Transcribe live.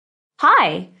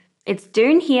Hi, it's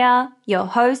Doone here, your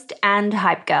host and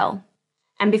hype girl.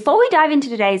 And before we dive into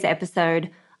today's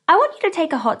episode, I want you to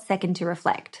take a hot second to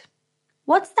reflect.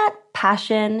 What's that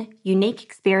passion, unique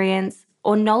experience,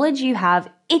 or knowledge you have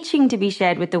itching to be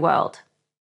shared with the world?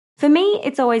 For me,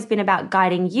 it's always been about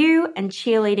guiding you and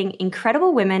cheerleading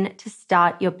incredible women to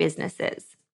start your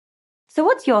businesses. So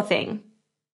what's your thing?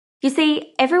 You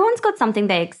see, everyone's got something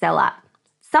they excel at,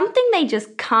 something they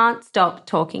just can't stop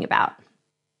talking about.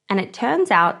 And it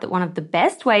turns out that one of the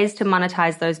best ways to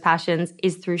monetize those passions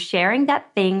is through sharing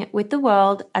that thing with the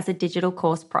world as a digital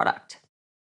course product.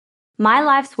 My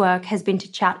life's work has been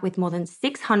to chat with more than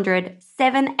 600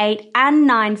 7, 8, and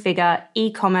 9-figure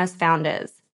e-commerce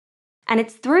founders. And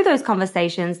it's through those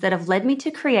conversations that have led me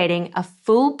to creating a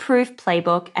foolproof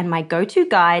playbook and my go-to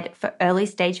guide for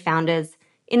early-stage founders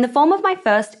in the form of my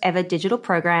first ever digital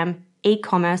program,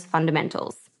 E-commerce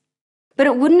Fundamentals. But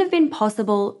it wouldn't have been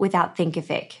possible without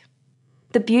Thinkific.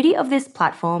 The beauty of this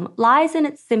platform lies in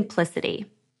its simplicity.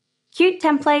 Cute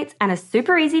templates and a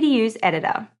super easy to use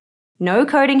editor. No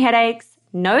coding headaches,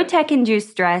 no tech-induced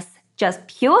stress, just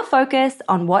pure focus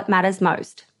on what matters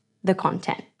most, the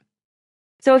content.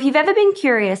 So if you've ever been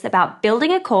curious about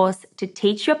building a course to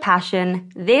teach your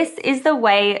passion, this is the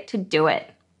way to do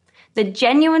it. The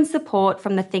genuine support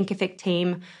from the Thinkific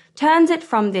team turns it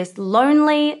from this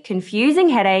lonely, confusing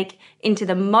headache into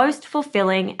the most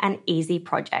fulfilling and easy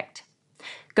project.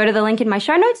 Go to the link in my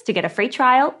show notes to get a free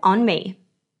trial on me.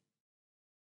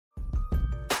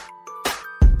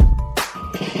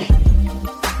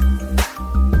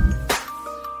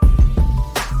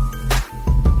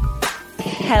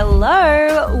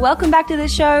 Hello, welcome back to the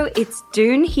show. It's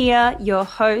Doone here, your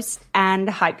host and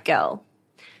hype girl.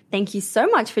 Thank you so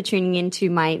much for tuning in to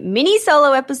my mini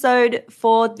solo episode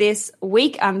for this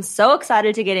week. I'm so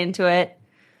excited to get into it.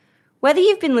 Whether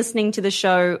you've been listening to the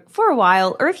show for a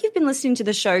while or if you've been listening to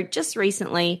the show just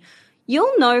recently,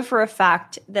 you'll know for a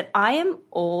fact that I am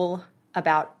all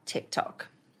about TikTok.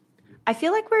 I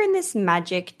feel like we're in this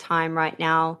magic time right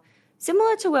now,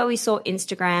 similar to where we saw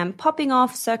Instagram popping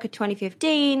off circa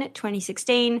 2015,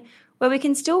 2016, where we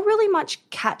can still really much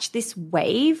catch this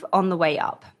wave on the way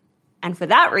up. And for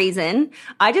that reason,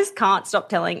 I just can't stop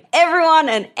telling everyone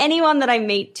and anyone that I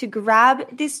meet to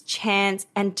grab this chance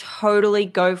and totally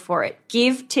go for it.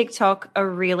 Give TikTok a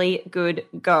really good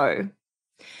go.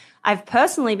 I've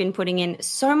personally been putting in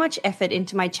so much effort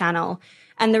into my channel,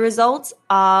 and the results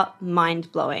are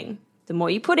mind-blowing. The more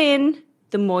you put in,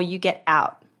 the more you get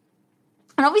out.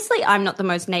 And obviously, I'm not the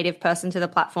most native person to the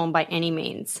platform by any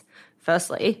means.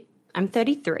 Firstly, I'm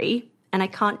 33 and I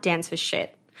can't dance for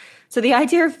shit. So the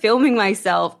idea of filming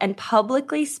myself and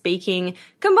publicly speaking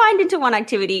combined into one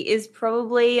activity is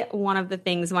probably one of the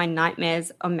things my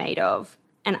nightmares are made of.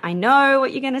 And I know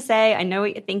what you're going to say. I know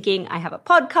what you're thinking. I have a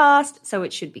podcast, so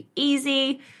it should be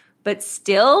easy. But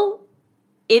still,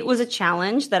 it was a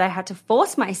challenge that I had to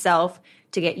force myself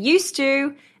to get used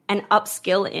to and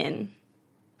upskill in.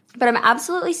 But I'm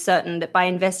absolutely certain that by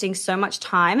investing so much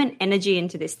time and energy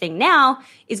into this thing now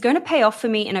is going to pay off for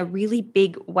me in a really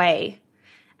big way.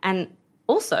 And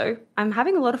also, I'm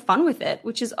having a lot of fun with it,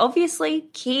 which is obviously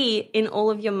key in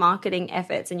all of your marketing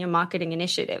efforts and your marketing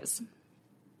initiatives.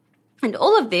 And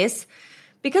all of this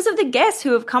because of the guests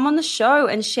who have come on the show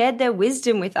and shared their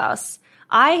wisdom with us.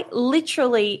 I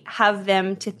literally have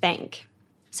them to thank.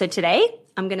 So today,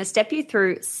 I'm going to step you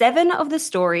through 7 of the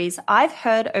stories I've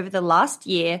heard over the last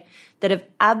year that have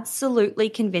absolutely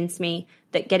convinced me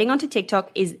that getting onto TikTok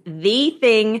is the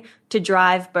thing to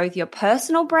drive both your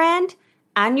personal brand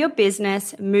and your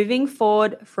business moving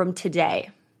forward from today.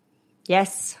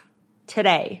 Yes,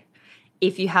 today.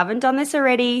 If you haven't done this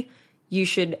already, you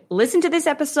should listen to this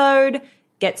episode,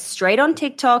 get straight on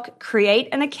TikTok, create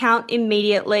an account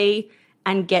immediately,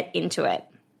 and get into it.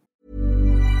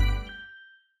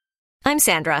 I'm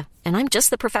Sandra, and I'm just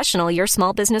the professional your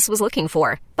small business was looking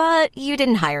for. But you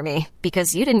didn't hire me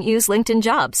because you didn't use LinkedIn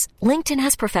Jobs. LinkedIn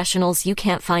has professionals you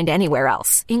can't find anywhere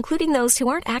else, including those who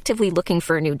aren't actively looking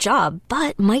for a new job,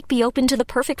 but might be open to the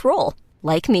perfect role,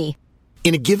 like me.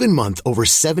 In a given month, over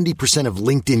 70% of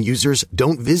LinkedIn users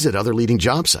don't visit other leading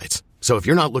job sites. So if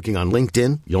you're not looking on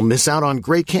LinkedIn, you'll miss out on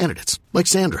great candidates, like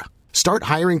Sandra. Start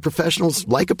hiring professionals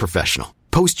like a professional.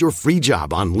 Post your free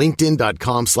job on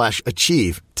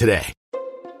linkedin.com/achieve today.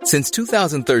 Since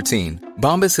 2013,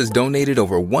 Bombas has donated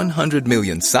over 100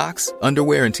 million socks,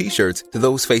 underwear, and T-shirts to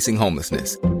those facing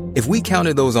homelessness. If we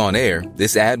counted those on air,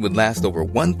 this ad would last over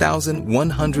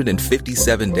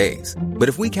 1,157 days. But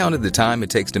if we counted the time it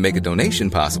takes to make a donation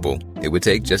possible, it would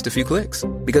take just a few clicks.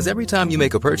 Because every time you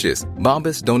make a purchase,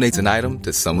 Bombas donates an item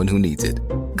to someone who needs it.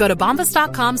 Go to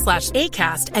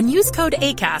bombas.com/ACAST and use code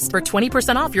ACAST for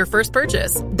 20% off your first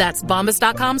purchase. That's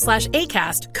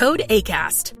bombas.com/ACAST, code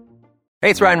ACAST.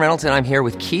 Hey, it's Ryan Reynolds, and I'm here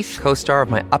with Keith, co-star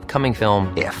of my upcoming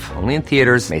film, If, only in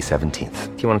theaters May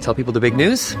 17th. Do you want to tell people the big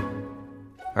news?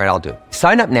 All right, I'll do it.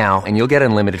 Sign up now and you'll get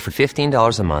unlimited for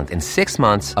 $15 a month and 6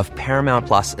 months of Paramount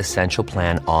Plus Essential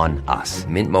Plan on us.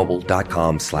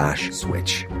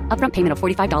 MintMobile.com/switch. Upfront payment of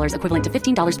 $45 equivalent to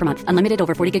 $15 per month. Unlimited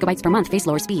over 40 gigabytes per month. Face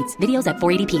lower speeds. Videos at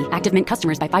 480p. Active Mint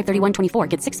customers by 531.24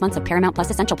 get 6 months of Paramount Plus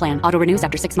Essential Plan. Auto renews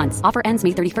after 6 months. Offer ends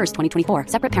May 31st, 2024.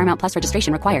 Separate Paramount Plus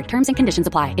registration required. Terms and conditions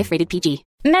apply if rated PG.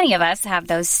 Many of us have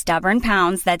those stubborn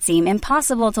pounds that seem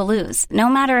impossible to lose, no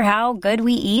matter how good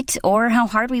we eat or how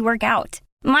hard we work out.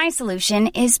 My solution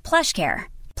is PlushCare.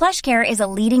 PlushCare is a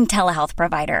leading telehealth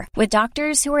provider with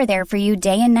doctors who are there for you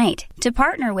day and night to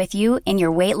partner with you in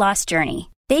your weight loss journey.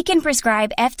 They can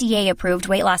prescribe FDA-approved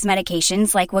weight loss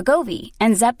medications like Wegovy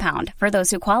and Zepbound for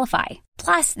those who qualify.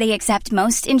 Plus, they accept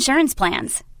most insurance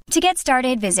plans. To get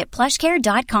started, visit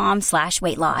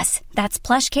plushcare.com/weightloss. That's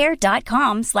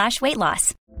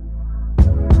plushcare.com/weightloss.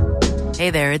 Hey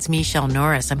there, it's Michelle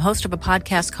Norris. I'm host of a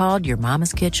podcast called Your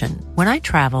Mama's Kitchen. When I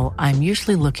travel, I'm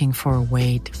usually looking for a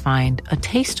way to find a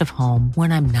taste of home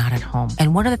when I'm not at home.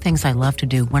 And one of the things I love to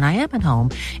do when I am at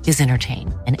home is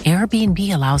entertain. And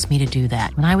Airbnb allows me to do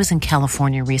that. When I was in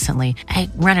California recently, I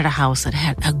rented a house that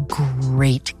had a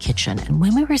great kitchen. And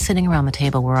when we were sitting around the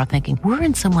table, we were all thinking, we're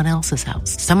in someone else's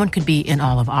house. Someone could be in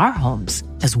all of our homes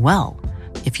as well.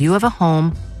 If you have a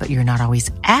home, but you're not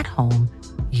always at home,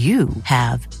 you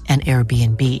have an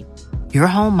Airbnb. Your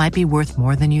home might be worth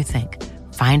more than you think.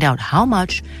 Find out how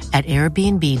much at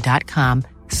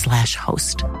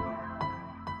airbnb.com/host.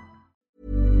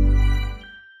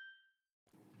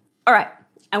 All right,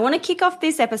 I want to kick off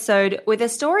this episode with a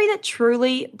story that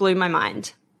truly blew my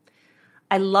mind.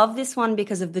 I love this one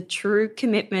because of the true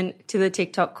commitment to the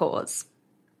TikTok cause.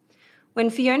 When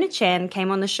Fiona Chan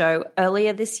came on the show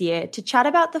earlier this year to chat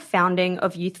about the founding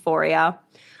of Youthforia,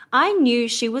 I knew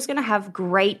she was going to have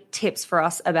great tips for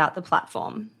us about the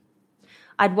platform.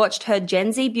 I'd watched her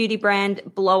Gen Z beauty brand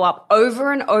blow up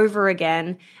over and over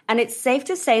again, and it's safe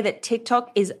to say that TikTok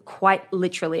is quite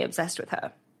literally obsessed with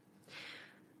her.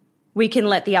 We can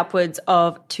let the upwards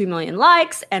of 2 million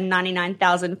likes and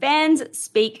 99,000 fans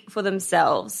speak for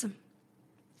themselves.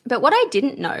 But what I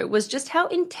didn't know was just how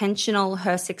intentional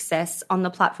her success on the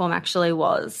platform actually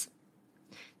was.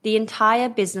 The entire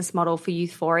business model for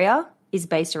Youthforia is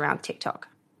based around TikTok.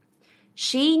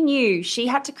 She knew she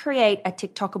had to create a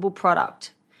TikTokable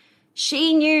product.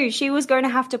 She knew she was going to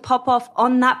have to pop off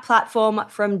on that platform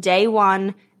from day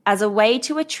one as a way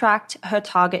to attract her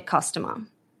target customer.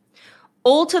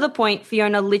 All to the point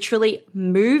Fiona literally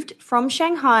moved from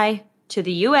Shanghai to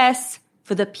the US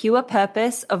for the pure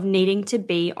purpose of needing to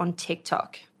be on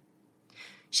TikTok.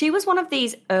 She was one of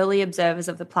these early observers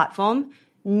of the platform,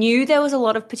 knew there was a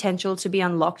lot of potential to be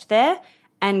unlocked there,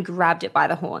 and grabbed it by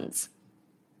the horns.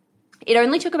 It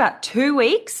only took about 2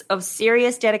 weeks of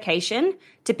serious dedication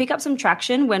to pick up some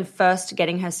traction when first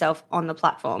getting herself on the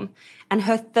platform, and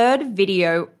her third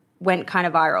video went kind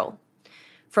of viral.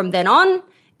 From then on,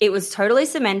 it was totally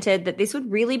cemented that this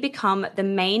would really become the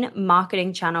main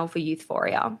marketing channel for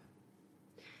Youthforia.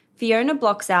 Fiona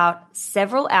blocks out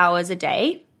several hours a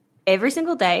day, every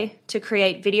single day, to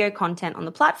create video content on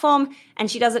the platform, and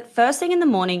she does it first thing in the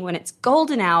morning when it's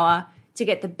golden hour to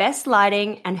get the best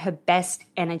lighting and her best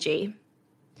energy.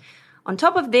 On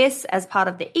top of this, as part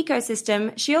of the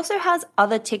ecosystem, she also has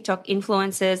other TikTok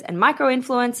influencers and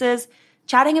micro-influencers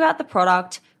chatting about the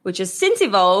product, which has since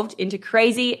evolved into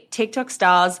crazy TikTok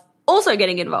stars also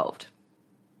getting involved.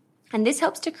 And this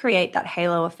helps to create that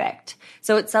halo effect.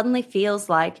 So it suddenly feels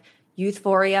like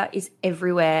Youthforia is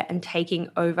everywhere and taking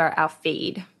over our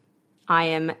feed. I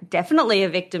am definitely a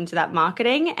victim to that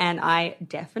marketing, and I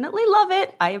definitely love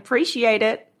it. I appreciate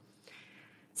it.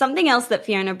 Something else that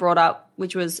Fiona brought up,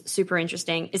 which was super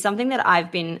interesting, is something that I've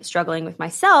been struggling with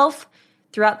myself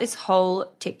throughout this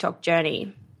whole TikTok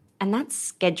journey, and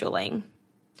that's scheduling.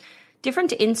 Different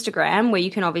to Instagram, where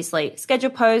you can obviously schedule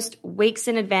posts weeks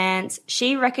in advance,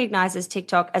 she recognizes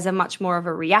TikTok as a much more of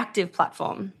a reactive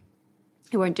platform.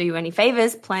 It won't do you any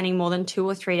favors planning more than 2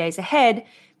 or 3 days ahead,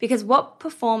 because what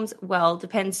performs well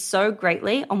depends so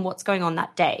greatly on what's going on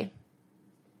that day.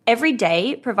 Every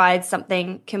day provides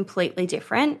something completely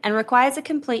different and requires a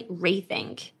complete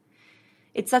rethink.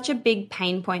 It's such a big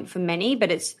pain point for many,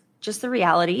 but it's just the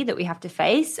reality that we have to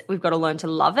face. We've got to learn to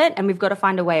love it, and we've got to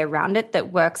find a way around it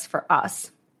that works for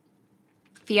us.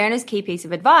 Fiona's key piece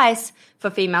of advice for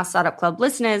Female Startup Club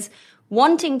listeners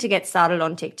wanting to get started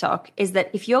on TikTok is that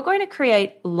if you're going to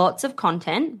create lots of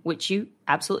content, which you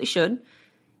absolutely should,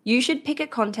 You should pick a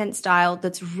content style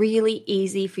that's really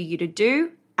easy for you to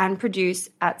do and produce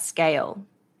at scale.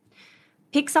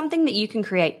 Pick something that you can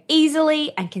create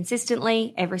easily and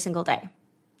consistently every single day.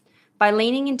 By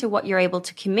leaning into what you're able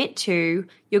to commit to,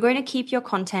 you're going to keep your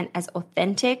content as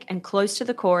authentic and close to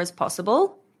the core as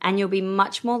possible, and you'll be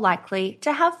much more likely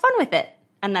to have fun with it.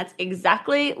 And that's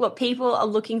exactly what people are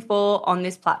looking for on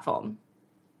this platform.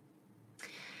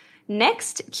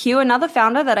 Next, cue another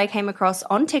founder that I came across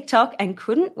on TikTok and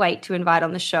couldn't wait to invite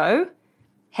on the show,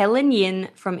 Helen Yin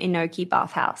from Inoki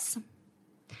Bathhouse.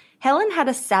 Helen had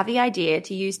a savvy idea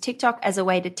to use TikTok as a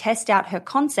way to test out her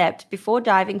concept before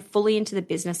diving fully into the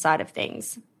business side of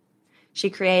things.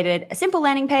 She created a simple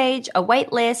landing page, a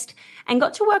wait list, and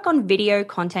got to work on video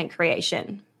content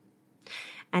creation.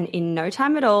 And in no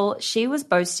time at all, she was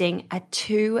boasting a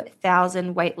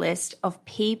 2,000 wait list of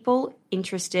people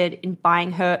interested in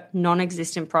buying her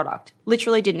non-existent product.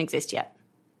 Literally didn't exist yet.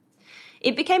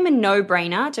 It became a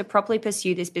no-brainer to properly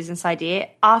pursue this business idea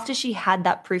after she had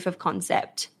that proof of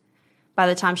concept. By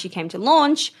the time she came to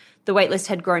launch, the waitlist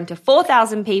had grown to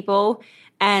 4,000 people,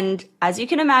 and as you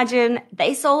can imagine,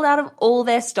 they sold out of all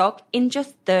their stock in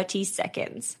just 30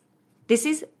 seconds. This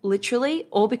is literally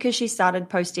all because she started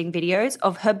posting videos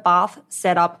of her bath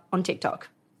setup on TikTok.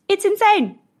 It's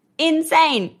insane.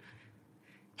 Insane.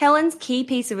 Helen's key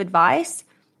piece of advice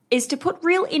is to put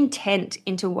real intent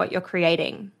into what you're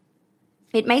creating.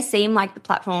 It may seem like the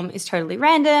platform is totally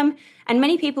random, and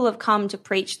many people have come to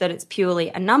preach that it's purely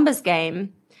a numbers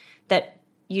game, that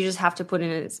you just have to put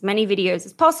in as many videos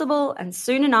as possible, and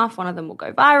soon enough, one of them will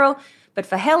go viral. But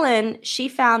for Helen, she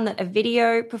found that a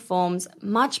video performs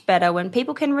much better when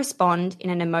people can respond in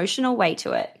an emotional way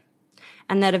to it,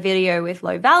 and that a video with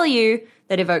low value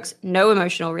that evokes no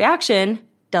emotional reaction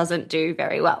doesn't do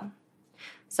very well.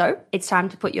 So it's time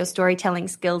to put your storytelling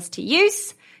skills to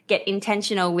use, get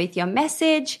intentional with your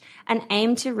message, and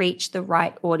aim to reach the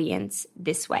right audience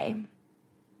this way.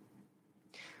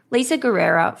 Lisa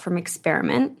Guerrera from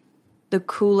Experiment, the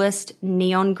coolest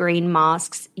neon green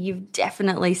masks you've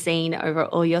definitely seen over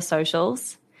all your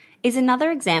socials, is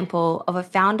another example of a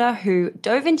founder who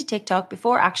dove into TikTok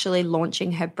before actually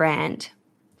launching her brand.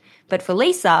 But for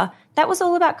Lisa, that was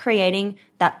all about creating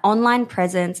that online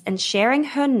presence and sharing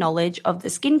her knowledge of the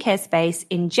skincare space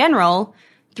in general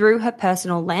through her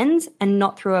personal lens and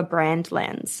not through a brand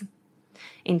lens.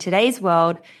 In today's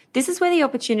world, this is where the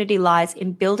opportunity lies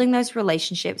in building those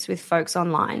relationships with folks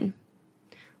online.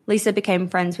 Lisa became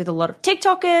friends with a lot of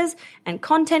TikTokers and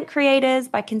content creators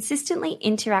by consistently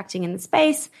interacting in the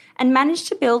space and managed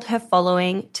to build her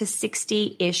following to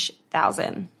 60-ish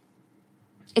thousand.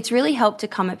 It's really helped to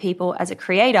come at people as a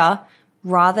creator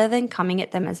rather than coming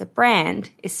at them as a brand,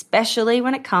 especially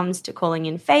when it comes to calling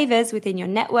in favors within your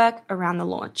network around the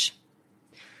launch.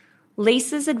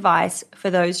 Lisa's advice for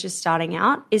those just starting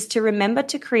out is to remember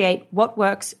to create what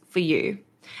works for you.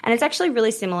 And it's actually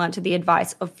really similar to the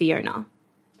advice of Fiona.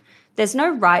 There's no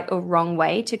right or wrong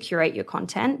way to curate your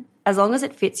content as long as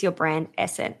it fits your brand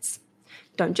essence.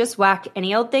 Don't just whack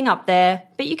any old thing up there,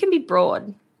 but you can be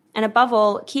broad. And above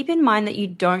all, keep in mind that you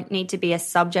don't need to be a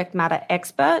subject matter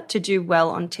expert to do well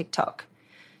on TikTok.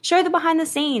 Show the behind the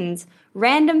scenes,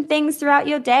 random things throughout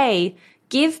your day.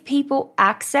 Give people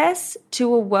access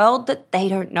to a world that they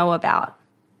don't know about.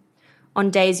 On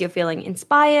days you're feeling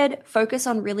inspired, focus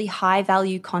on really high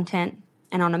value content.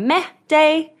 And on a meh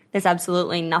day, there's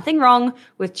absolutely nothing wrong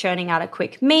with churning out a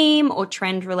quick meme or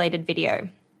trend related video.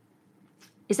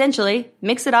 Essentially,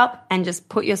 mix it up and just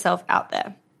put yourself out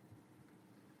there.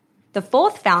 The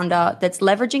fourth founder that's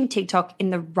leveraging TikTok in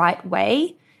the right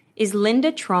way is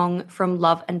Linda Trong from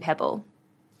Love and Pebble.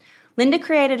 Linda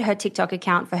created her TikTok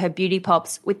account for her beauty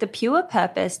pops with the pure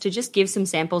purpose to just give some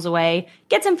samples away,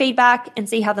 get some feedback, and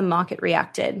see how the market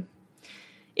reacted.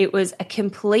 It was a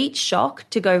complete shock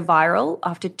to go viral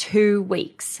after 2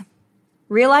 weeks.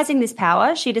 Realizing this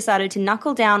power, she decided to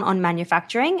knuckle down on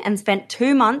manufacturing and spent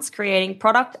 2 months creating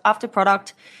product after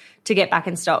product to get back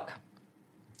in stock.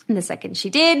 And the second she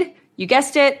did, you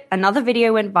guessed it, another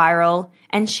video went viral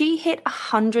and she hit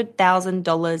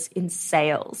 $100,000 in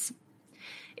sales.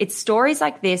 It's stories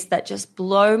like this that just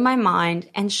blow my mind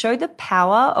and show the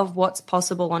power of what's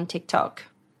possible on TikTok.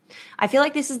 I feel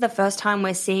like this is the first time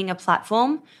we're seeing a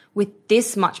platform with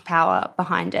this much power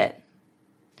behind it.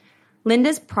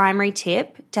 Linda's primary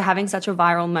tip to having such a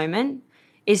viral moment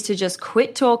is to just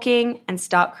quit talking and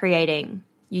start creating.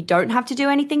 You don't have to do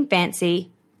anything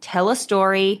fancy. Tell a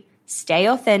story, stay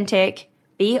authentic,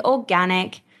 be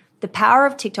organic. The power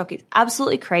of TikTok is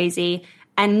absolutely crazy,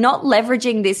 and not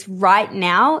leveraging this right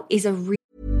now is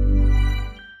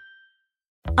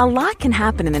a A lot can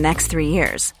happen in the next 3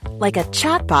 years. Like a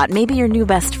chatbot may be your new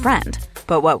best friend.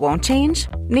 But what won't change?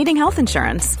 Needing health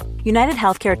insurance. United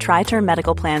Healthcare Tri-Term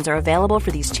Medical Plans are available for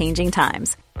these changing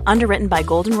times. Underwritten by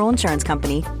Golden Rule Insurance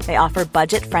Company, they offer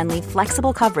budget-friendly,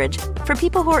 flexible coverage for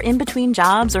people who are in between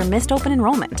jobs or missed open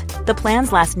enrollment. The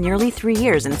plans last nearly 3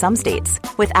 years in some states,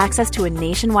 with access to a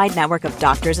nationwide network of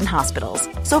doctors and hospitals.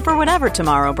 So for whatever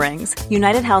tomorrow brings,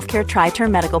 United Healthcare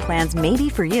Tri-Term Medical Plans may be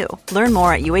for you. Learn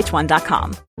more at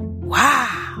uh1.com.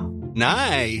 Wow.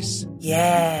 Nice.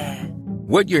 Yeah.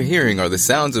 What you're hearing are the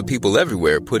sounds of people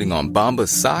everywhere putting on Bombas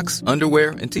socks, underwear,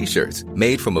 and T-shirts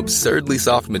made from absurdly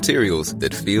soft materials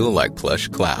that feel like plush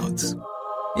clouds.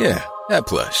 Yeah, that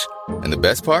plush. And the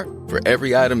best part? For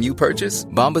every item you purchase,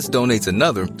 Bombas donates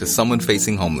another to someone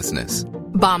facing homelessness.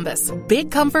 Bombas. Big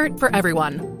comfort for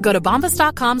everyone. Go to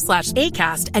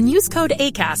bombas.com/ACAST and use code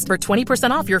ACAST for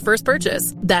 20% off your first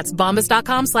purchase. That's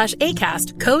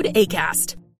bombas.com/ACAST. Code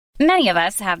ACAST. Many of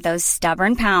us have those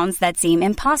stubborn pounds that seem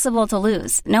impossible to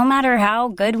lose, no matter how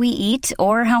good we eat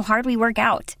or how hard we work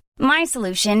out. My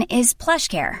solution is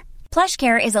PlushCare.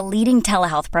 PlushCare is a leading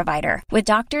telehealth provider with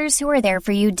doctors who are there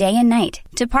for you day and night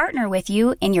to partner with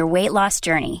you in your weight loss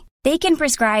journey. They can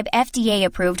prescribe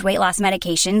FDA-approved weight loss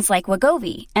medications like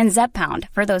Wegovy and Zepbound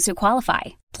for those who qualify.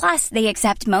 Plus, they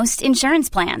accept most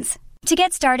insurance plans. To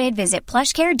get started, visit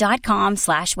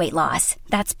plushcare.com/weightloss.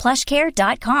 That's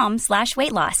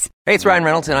plushcare.com/weightloss. Hey, it's Ryan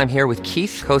Reynolds, and I'm here with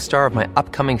Keith, co-star of my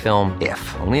upcoming film,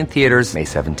 If, only in theaters May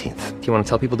 17th. Do you want to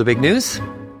tell people the big news?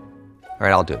 All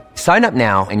right, I'll do it. Sign up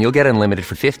now and you'll get unlimited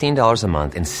for $15 a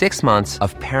month and 6 months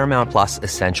of Paramount Plus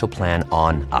Essential Plan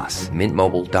on us.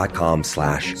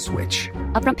 MintMobile.com/switch.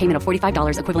 Upfront payment of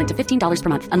 $45 equivalent to $15 per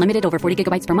month. Unlimited over 40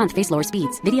 gigabytes per month. Face lower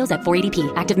speeds. Videos at 480p.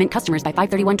 Active Mint customers by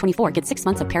 531.24 get 6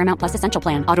 months of Paramount Plus Essential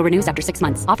Plan. Auto renews after 6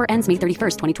 months. Offer ends May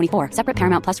 31st, 2024. Separate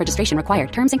Paramount Plus registration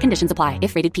required. Terms and conditions apply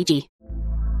if rated PG.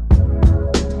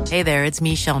 Hey there, it's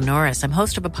Michelle Norris. I'm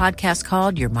host of a podcast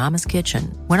called Your Mama's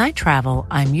Kitchen. When I travel,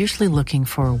 I'm usually looking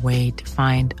for a way to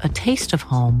find a taste of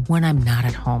home when I'm not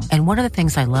at home. And one of the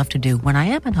things I love to do when I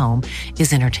am at home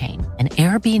is entertain. And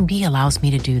Airbnb allows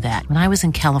me to do that. When I was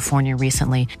in California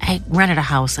recently, I rented a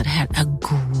house that had a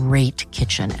great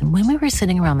kitchen. And when we were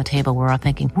sitting around the table, we're all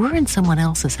thinking, we're in someone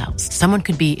else's house. Someone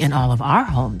could be in all of our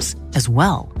homes as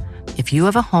well. If you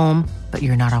have a home, but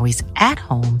you're not always at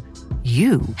home,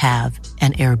 you have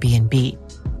an Airbnb.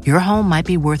 Your home might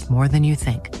be worth more than you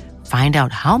think. Find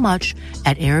out how much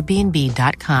at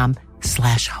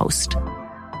airbnb.com/host.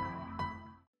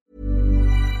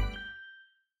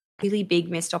 Really big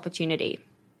missed opportunity.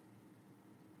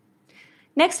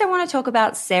 Next, I want to talk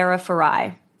about Sarah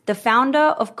Farai, the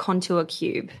founder of Contour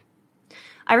Cube.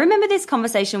 I remember this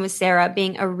conversation with Sarah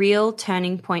being a real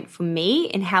turning point for me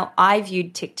in how I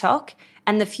viewed TikTok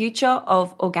and the future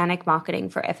of organic marketing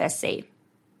for FSC.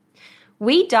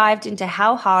 We dived into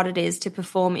how hard it is to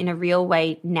perform in a real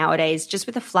way nowadays just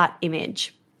with a flat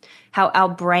image, how our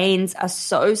brains are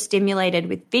so stimulated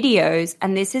with videos,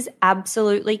 and this is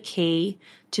absolutely key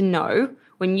to know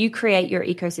when you create your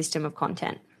ecosystem of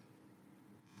content.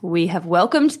 We have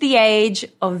welcomed the age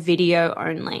of video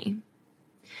only.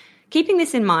 Keeping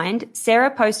this in mind,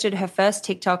 Sarah posted her first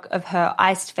TikTok of her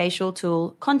iced facial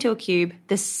tool, Contour Cube,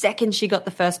 the second she got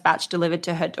the first batch delivered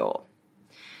to her door.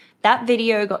 That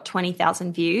video got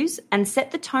 20,000 views and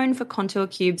set the tone for Contour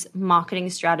Cube's marketing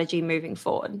strategy moving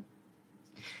forward.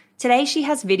 Today, she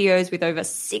has videos with over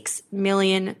 6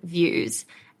 million views.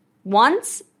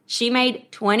 Once, she made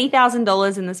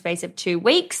 $20,000 in the space of 2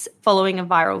 weeks following a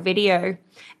viral video.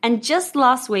 And just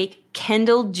last week,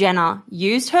 Kendall Jenner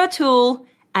used her tool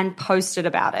and posted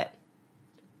about it.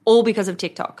 All because of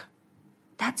TikTok.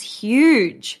 That's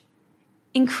huge.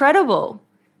 Incredible.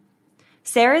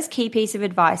 Sarah's key piece of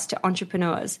advice to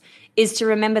entrepreneurs is to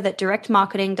remember that direct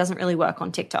marketing doesn't really work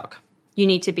on TikTok. You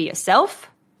need to be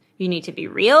yourself, you need to be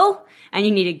real, and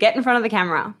you need to get in front of the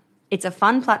camera. It's a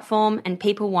fun platform and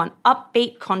people want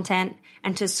upbeat content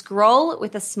and to scroll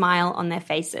with a smile on their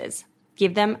faces.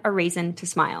 Give them a reason to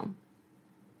smile.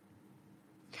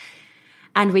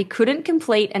 And we couldn't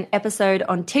complete an episode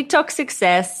on TikTok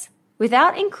success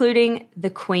without including the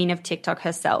queen of TikTok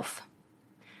herself,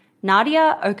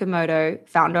 Nadia Okamoto,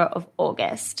 founder of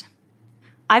August.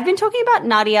 I've been talking about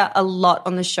Nadia a lot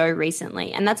on the show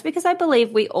recently, and that's because I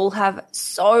believe we all have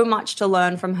so much to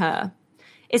learn from her,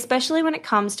 especially when it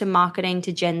comes to marketing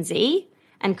to Gen Z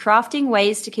and crafting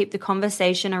ways to keep the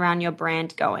conversation around your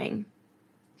brand going.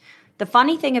 The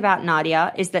funny thing about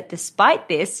Nadia is that despite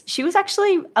this, she was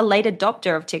actually a late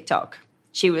adopter of TikTok.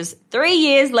 She was 3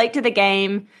 years late to the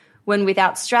game when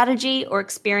without strategy or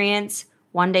experience,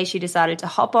 One day she decided to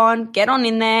hop on, get on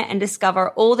in there, and discover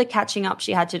all the catching up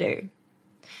she had to do.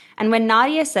 And when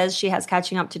Nadia says she has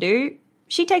catching up to do,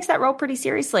 she takes that role pretty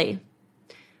seriously.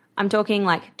 I'm talking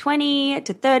like 20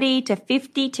 to 30 to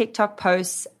 50 TikTok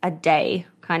posts a day,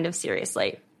 kind of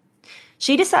seriously.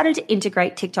 She decided to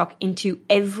integrate TikTok into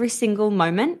every single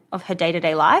moment of her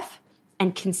day-to-day life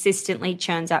and consistently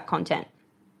churns out content.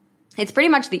 It's pretty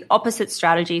much the opposite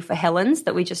strategy for Helen's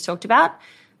that we just talked about,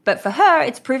 but for her,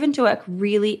 it's proven to work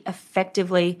really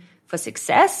effectively for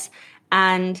success,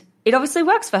 and it obviously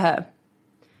works for her.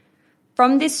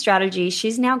 From this strategy,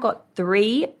 she's now got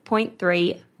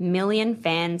 3.3 million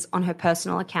fans on her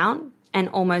personal account and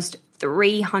almost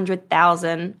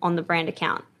 300,000 on the brand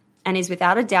account, and is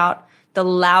without a doubt the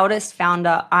loudest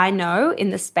founder I know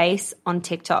in the space on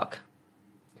TikTok.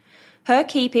 Her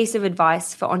key piece of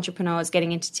advice for entrepreneurs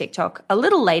getting into TikTok a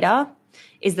little later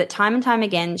is that time and time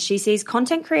again, she sees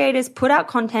content creators put out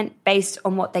content based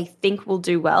on what they think will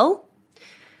do well,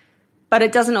 but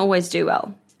it doesn't always do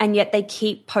well, and yet they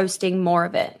keep posting more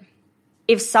of it.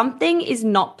 If something is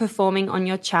not performing on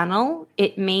your channel,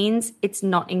 it means it's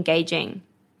not engaging.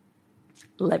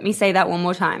 Let me say that one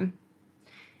more time.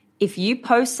 If you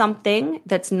post something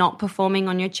that's not performing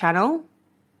on your channel,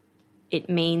 it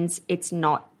means it's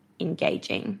not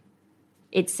engaging.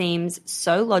 It seems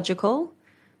so logical,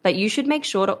 but you should make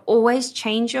sure to always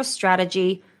change your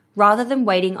strategy rather than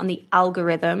waiting on the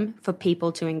algorithm for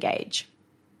people to engage.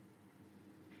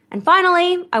 And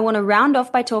finally, I want to round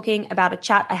off by talking about a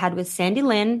chat I had with Sandy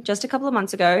Lynn just a couple of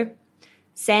months ago.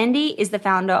 Sandy is the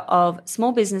founder of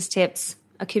Small Business Tips,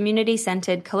 a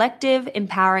community-centered collective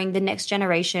empowering the next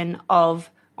generation of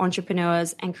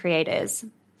entrepreneurs and creators.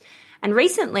 And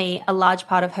recently, a large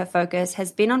part of her focus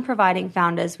has been on providing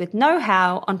founders with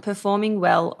know-how on performing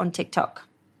well on TikTok.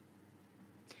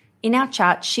 In our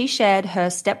chat, she shared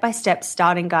her step-by-step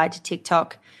starting guide to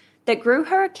TikTok that grew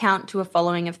her account to a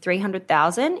following of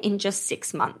 300,000 in just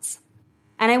 6 months.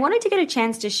 And I wanted to get a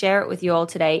chance to share it with you all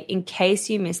today in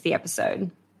case you missed the episode.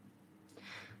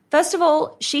 First of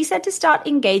all, she said to start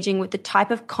engaging with the type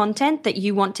of content that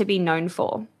you want to be known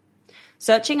for.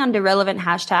 Searching under relevant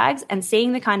hashtags and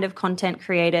seeing the kind of content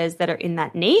creators that are in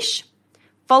that niche,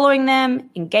 following them,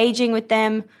 engaging with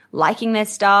them, liking their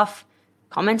stuff,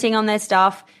 commenting on their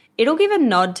stuff, it'll give a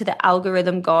nod to the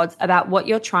algorithm gods about what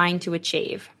you're trying to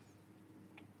achieve.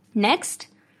 Next,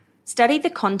 study the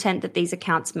content that these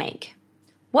accounts make.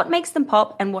 What makes them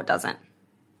pop and what doesn't?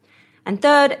 And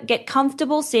third, get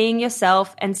comfortable seeing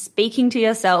yourself and speaking to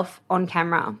yourself on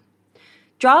camera.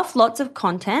 Draft lots of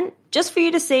content just for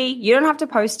you to see. You don't have to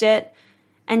post it.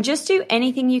 And just do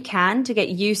anything you can to get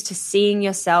used to seeing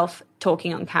yourself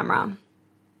talking on camera.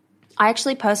 I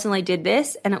actually personally did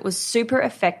this, and it was super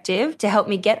effective to help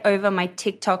me get over my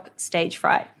TikTok stage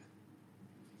fright.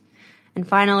 And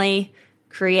finally,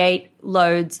 create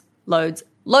loads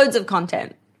of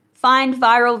content. Find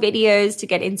viral videos to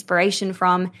get inspiration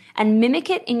from and mimic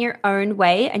it in your own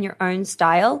way and your own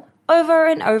style over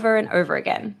and over and over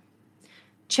again.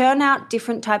 Churn out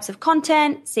different types of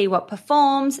content, see what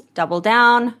performs, double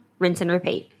down, rinse and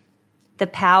repeat. The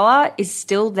power is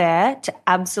still there to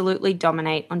absolutely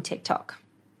dominate on TikTok.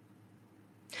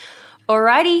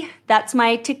 Alrighty, that's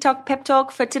my TikTok pep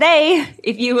talk for today.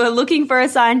 If you were looking for a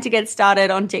sign to get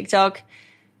started on TikTok,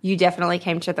 you definitely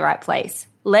came to the right place.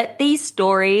 Let these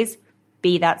stories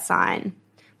be that sign.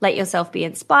 Let yourself be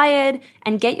inspired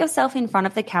and get yourself in front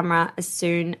of the camera as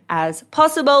soon as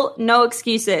possible. No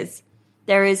excuses.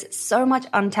 There is so much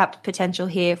untapped potential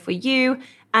here for you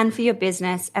and for your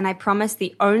business, and I promise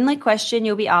the only question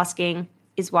you'll be asking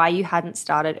is why you hadn't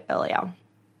started earlier.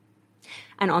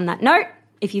 And on that note,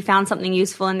 if you found something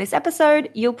useful in this episode,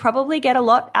 you'll probably get a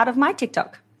lot out of my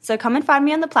TikTok. So come and find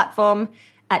me on the platform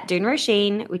at Doone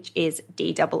Roisin, which is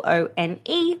DOONE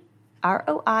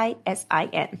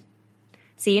ROISIN.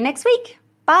 See you next week.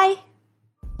 Bye.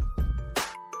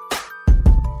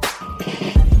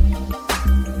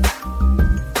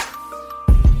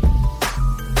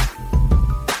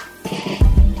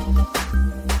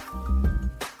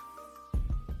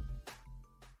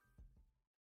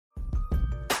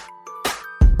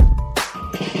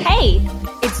 Hey,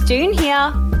 it's Doone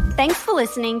here. Thanks for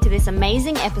listening to this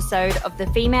amazing episode of the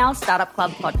Female Startup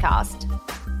Club podcast.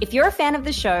 If you're a fan of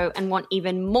the show and want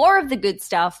even more of the good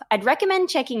stuff, I'd recommend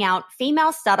checking out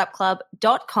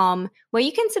femalestartupclub.com, where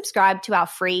you can subscribe to our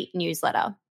free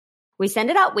newsletter. We send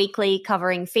it out weekly,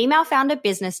 covering female founder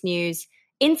business news,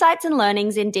 insights and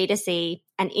learnings in D2C,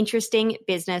 and interesting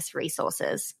business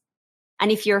resources.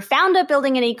 And if you're a founder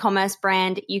building an e-commerce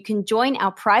brand, you can join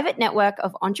our private network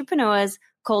of entrepreneurs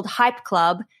called Hype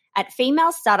Club at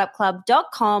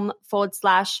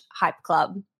femalestartupclub.com/hype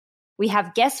club. We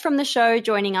have guests from the show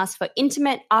joining us for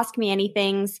intimate Ask Me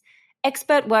Anythings,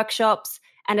 expert workshops,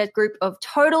 and a group of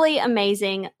totally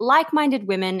amazing, like-minded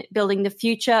women building the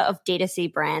future of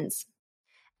D2C brands.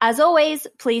 As always,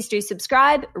 please do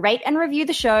subscribe, rate and review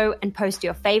the show, and post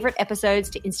your favorite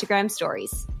episodes to Instagram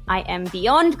stories. I am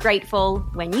beyond grateful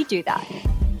when you do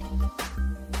that.